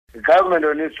The government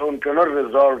on its own cannot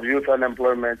resolve youth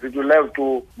unemployment. It will have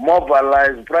to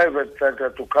mobilize private sector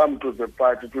to come to the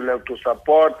party. It will have to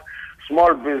support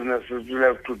small businesses. It will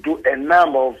have to do a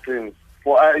number of things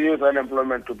for our youth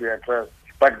unemployment to be addressed.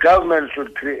 But government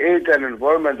should create an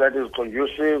environment that is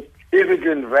conducive. If it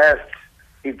invests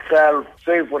itself,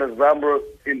 say for example,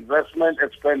 investment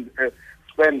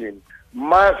spending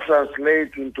must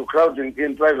translate into crowding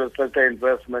in private sector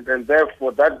investment, and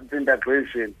therefore that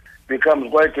integration becomes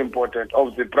quite important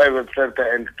of the private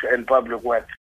sector and public work.